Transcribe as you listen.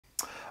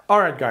All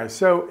right, guys,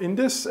 so in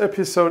this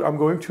episode, I'm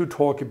going to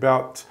talk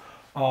about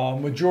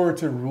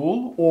majority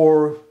rule,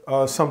 or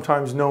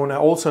sometimes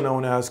also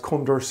known as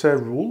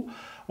Condorcet rule.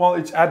 Well,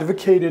 it's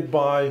advocated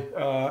by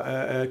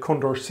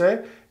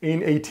Condorcet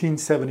in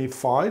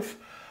 1875.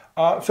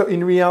 So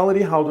in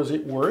reality, how does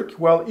it work?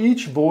 Well,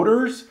 each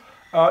voter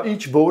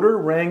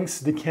ranks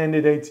the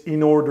candidates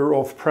in order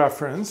of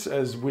preference,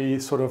 as we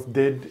sort of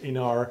did in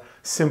our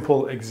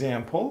simple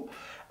example.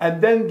 And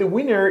then the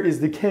winner is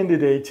the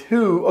candidate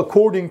who,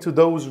 according to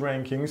those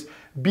rankings,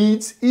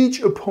 beats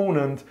each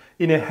opponent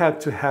in a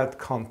head-to-head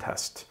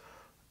contest.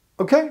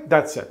 Okay,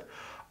 that's it.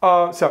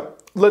 So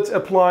let's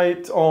apply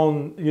it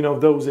on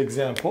those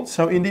examples.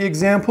 So in the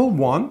example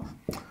one,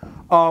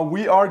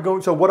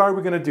 so what are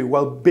we going to do?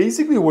 Well,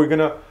 basically we're going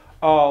to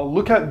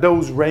look at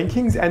those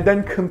rankings and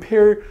then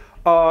compare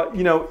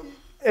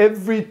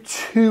every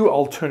two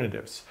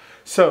alternatives.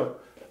 So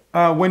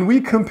when we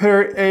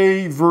compare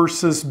A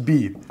versus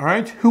B, all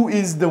right, who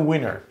is the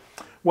winner?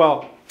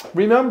 Well,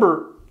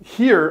 remember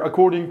here,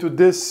 according to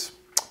this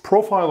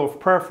profile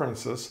of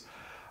preferences,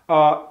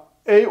 A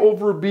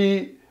over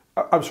B,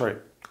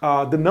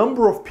 the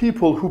number of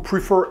people who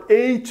prefer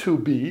A to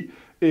B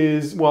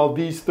is, well,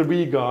 these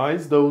three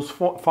guys, those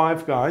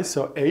five guys,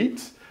 so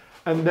 8,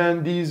 and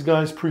then these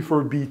guys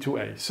prefer B to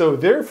A. So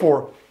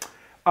therefore,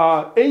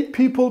 8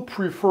 people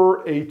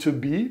prefer A to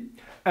B,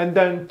 and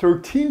then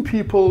 13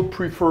 people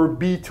prefer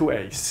B to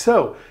A.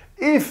 So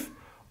if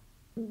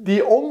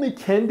the only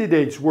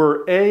candidates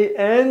were A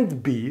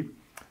and B,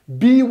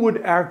 B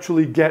would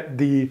actually get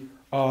the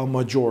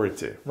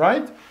majority,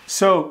 right?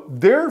 So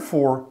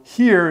therefore,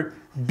 here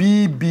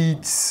B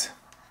beats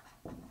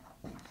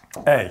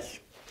A,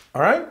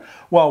 all right?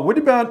 Well, what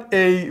about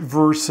A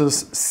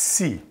versus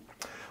C?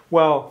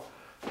 Well,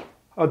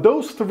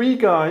 those three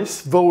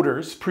guys,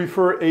 voters,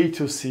 prefer A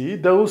to C.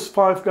 Those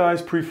 5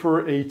 guys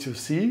prefer A to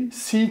C,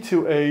 C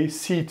to A,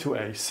 C to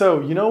A.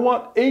 So you know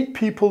what? 8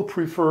 people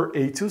prefer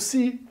A to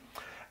C,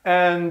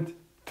 and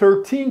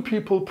 13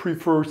 people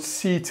prefer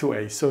C to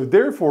A. So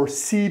therefore,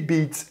 C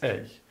beats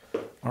A.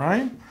 All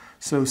right?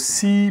 So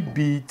C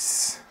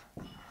beats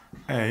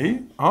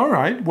A. All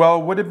right. Well,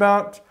 what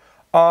about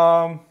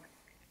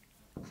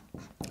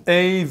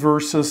A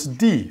versus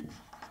D?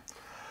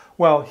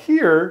 Well,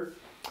 here,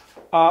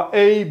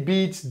 A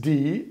beats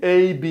D,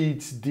 A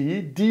beats D,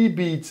 D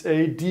beats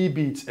A, D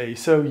beats A.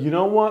 So you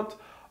know what?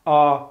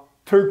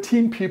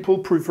 13 people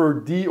prefer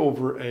D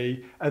over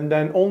A, and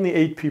then only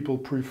 8 people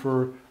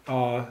prefer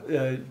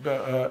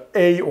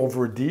A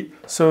over D.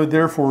 So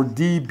therefore,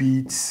 D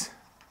beats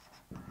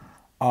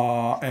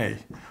A.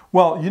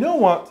 Well, you know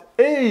what?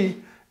 A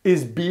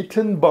is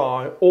beaten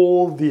by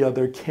all the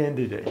other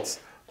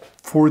candidates.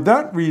 For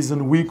that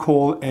reason, we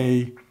call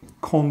A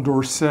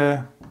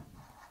Condorcet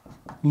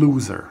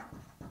loser.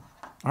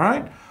 All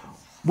right?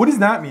 What does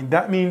that mean?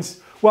 That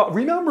means, well,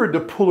 remember the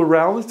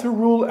plurality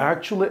rule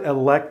actually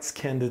elects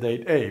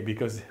candidate A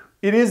because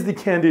it is the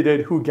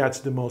candidate who gets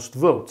the most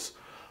votes.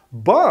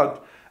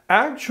 But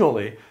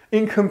actually,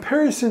 in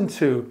comparison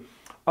to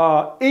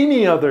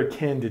any other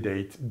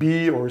candidate,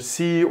 B or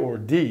C or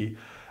D,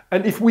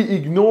 and if we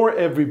ignore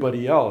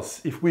everybody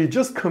else, if we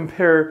just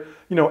compare,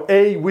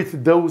 A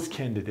with those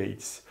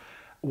candidates,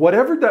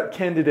 whatever that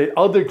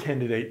other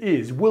candidate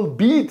is, will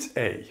beat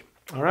A.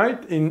 All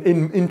right,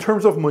 in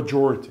terms of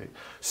majority.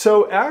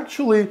 So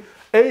actually,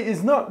 A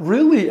is not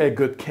really a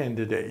good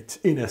candidate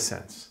in a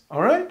sense,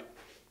 all right?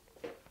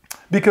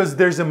 Because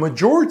there's a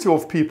majority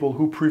of people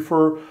who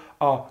prefer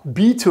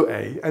B to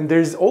A, and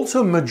there's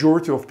also a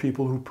majority of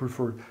people who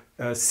prefer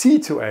C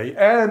to A,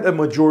 and a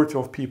majority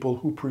of people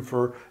who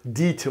prefer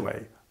D to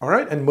A, all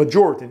right? And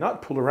majority,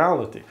 not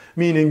plurality,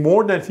 meaning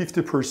more than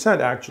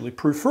 50% actually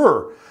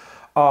prefer,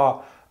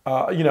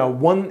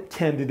 one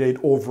candidate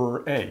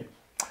over A.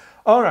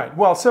 All right,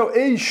 well, so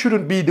A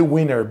shouldn't be the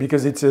winner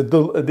because it's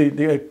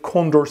the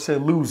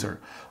Condorcet loser.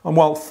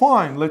 Well,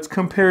 fine, let's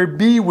compare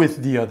B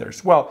with the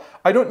others. Well,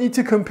 I don't need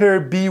to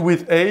compare B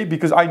with A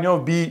because I know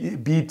B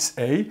beats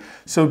A.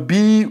 So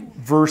B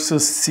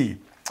versus C.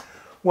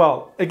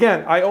 Well,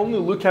 again, I only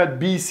look at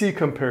BC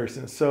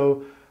comparisons.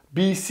 So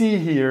BC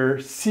here,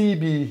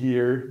 CB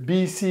here,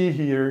 BC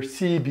here,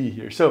 CB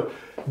here. So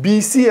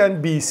BC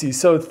and BC.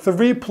 So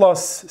 3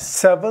 plus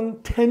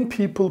 7, 10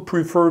 people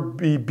prefer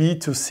B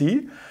to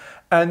C.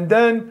 And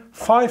then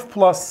 5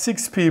 plus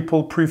 6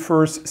 people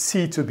prefers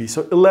C to B,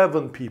 so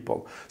 11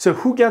 people. So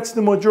who gets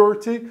the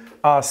majority?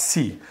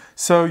 C.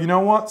 So you know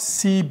what?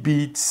 C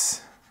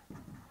beats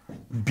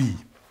B.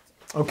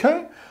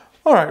 Okay?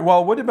 All right,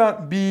 well, what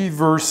about B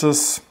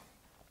versus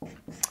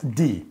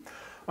D?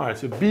 All right,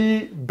 so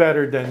B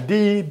better than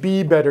D,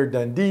 B better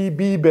than D,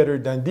 B better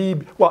than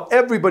D. Well,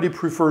 everybody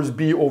prefers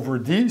B over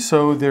D,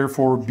 so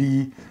therefore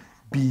B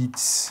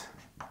beats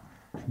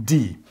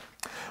D.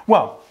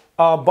 Well,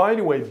 by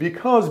the way,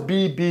 because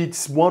B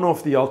beats one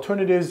of the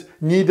alternatives,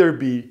 neither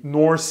B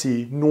nor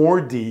C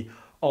nor D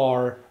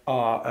are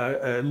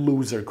a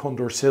loser,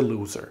 Condorcet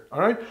loser,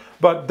 all right?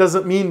 But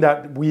doesn't mean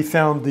that we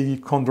found the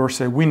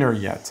Condorcet winner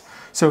yet.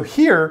 So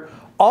here,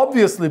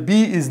 Obviously,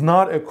 B is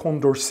not a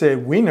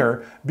Condorcet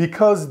winner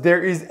because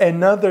there is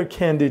another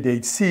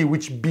candidate, C,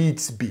 which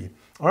beats B.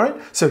 All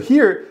right? So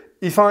here,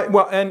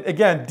 and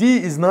again, D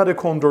is not a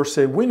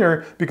Condorcet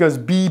winner because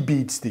B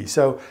beats D.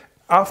 So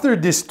after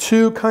this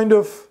two kind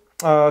of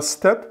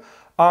step,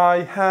 I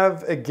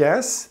have a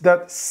guess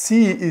that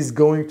C is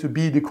going to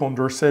be the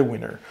Condorcet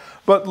winner.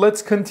 But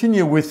let's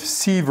continue with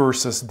C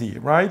versus D,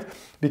 right?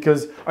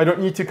 Because I don't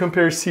need to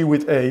compare C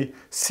with A,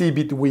 C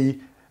beat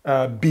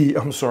B,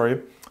 I'm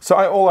sorry. So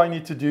all I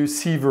need to do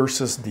is C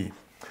versus D.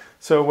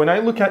 So when I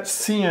look at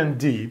C and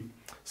D,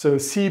 so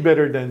C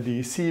better than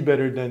D, C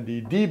better than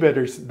D, D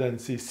better than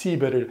C, C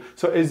better.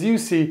 So as you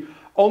see,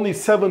 only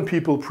 7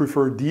 people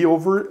prefer D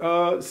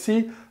over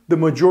C. The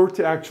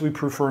majority actually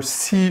prefer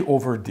C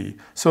over D.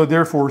 So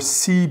therefore,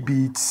 C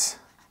beats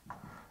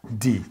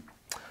D.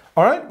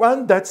 All right,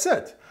 well, that's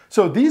it.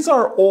 So these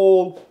are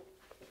all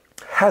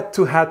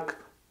head-to-head,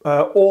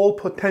 all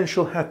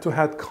potential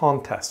head-to-head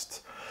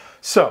contests.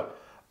 So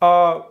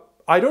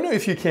I don't know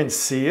if you can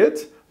see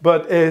it,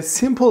 but a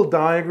simple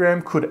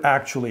diagram could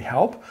actually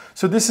help.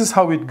 So this is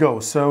how it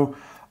goes. So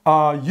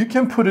you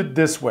can put it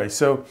this way.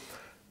 So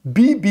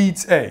B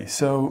beats A.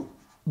 So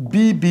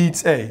B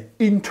beats A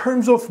in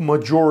terms of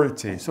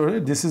majority. So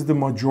this is the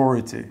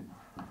majority.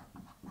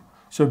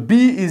 So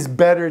B is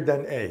better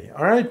than A,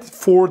 all right,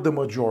 for the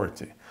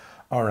majority.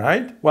 All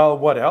right, well,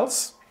 what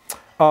else?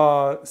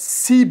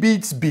 C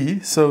beats B,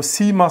 so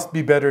C must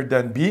be better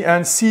than B,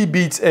 and C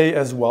beats A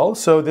as well,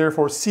 so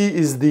therefore C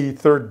is the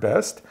third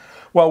best.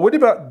 Well, what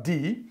about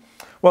D?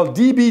 Well,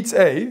 D beats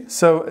A,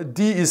 so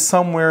D is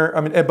somewhere,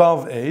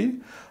 above A,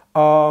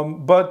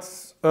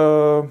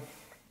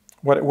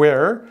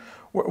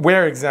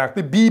 where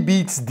exactly? B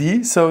beats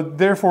D, so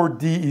therefore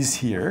D is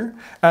here,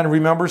 and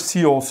remember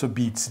C also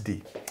beats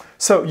D.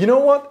 So you know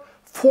what?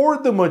 For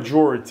the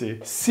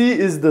majority, C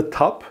is the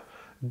top,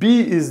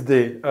 B is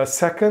the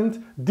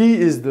second, D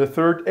is the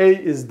third, A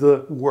is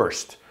the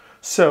worst.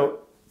 So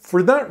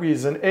for that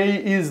reason,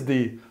 A is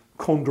the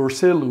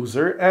Condorcet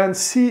loser and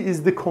C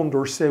is the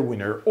Condorcet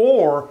winner,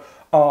 or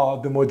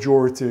the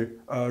majority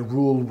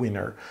rule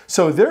winner.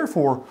 So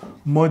therefore,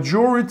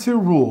 majority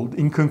rule,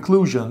 in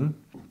conclusion,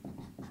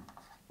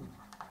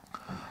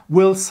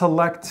 will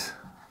select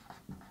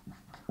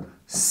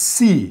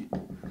C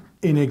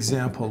in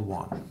example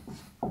 1.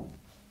 All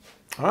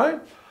right?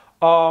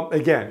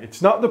 Again,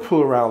 it's not the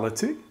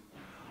plurality.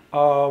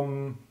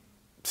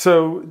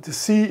 So the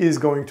C is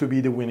going to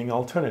be the winning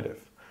alternative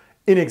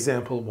in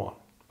example 1.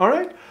 All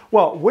right?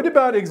 Well, what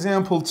about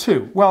example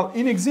 2? Well,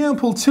 in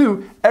example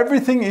 2,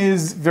 everything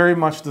is very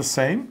much the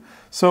same.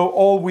 So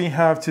all we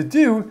have to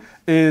do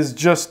is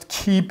just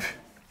keep,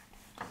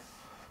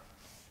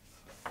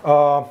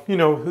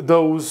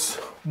 those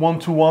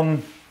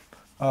one-to-one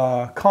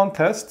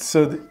contests.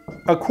 So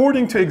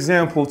according to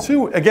example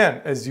 2,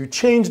 again, as you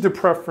change the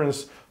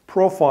preference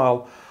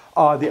profile,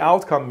 the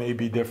outcome may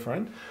be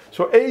different.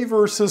 So A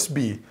versus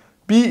B.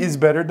 B is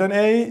better than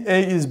A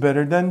is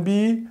better than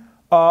B,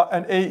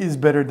 and A is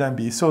better than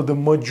B. So the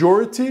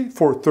majority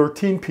for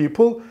 13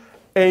 people,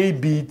 A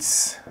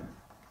beats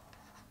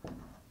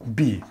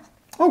B.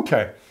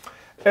 Okay.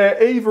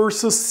 A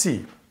versus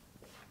C.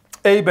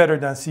 A better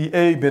than C,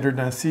 A better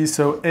than C,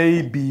 so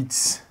A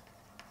beats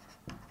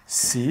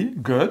C,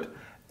 good.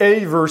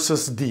 A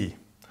versus D.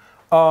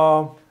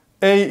 A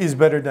is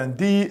better than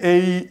D,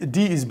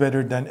 D is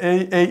better than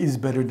A is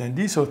better than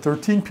D, so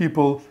 13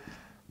 people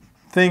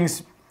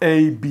thinks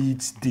A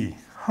beats D.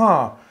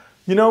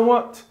 You know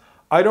what?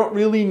 I don't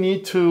really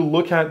need to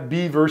look at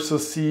B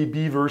versus C,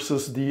 B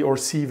versus D, or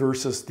C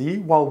versus D.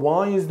 Well,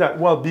 why is that?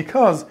 Well,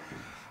 because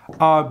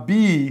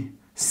B,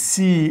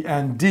 C,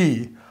 and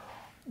D,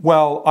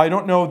 well, I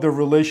don't know the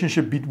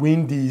relationship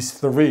between these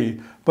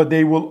three, but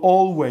they will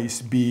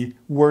always be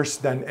worse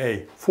than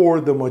A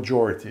for the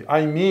majority.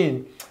 I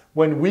mean,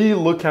 when we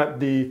look at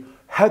the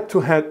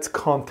head-to-head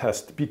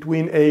contest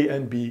between A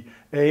and B,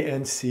 A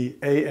and C,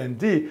 A and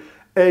D,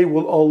 A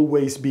will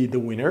always be the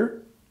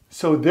winner.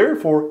 So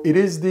therefore, it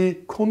is the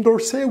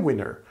Condorcet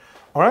winner.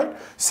 All right?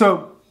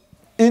 So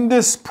in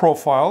this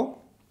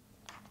profile,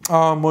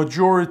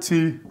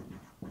 majority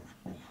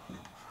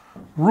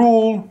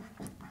rule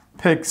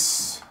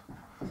picks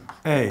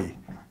A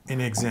in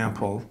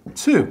example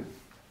 2.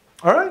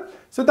 All right?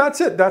 So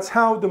that's it. That's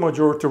how the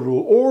majority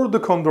rule or the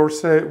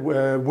Condorcet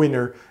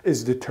winner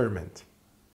is determined.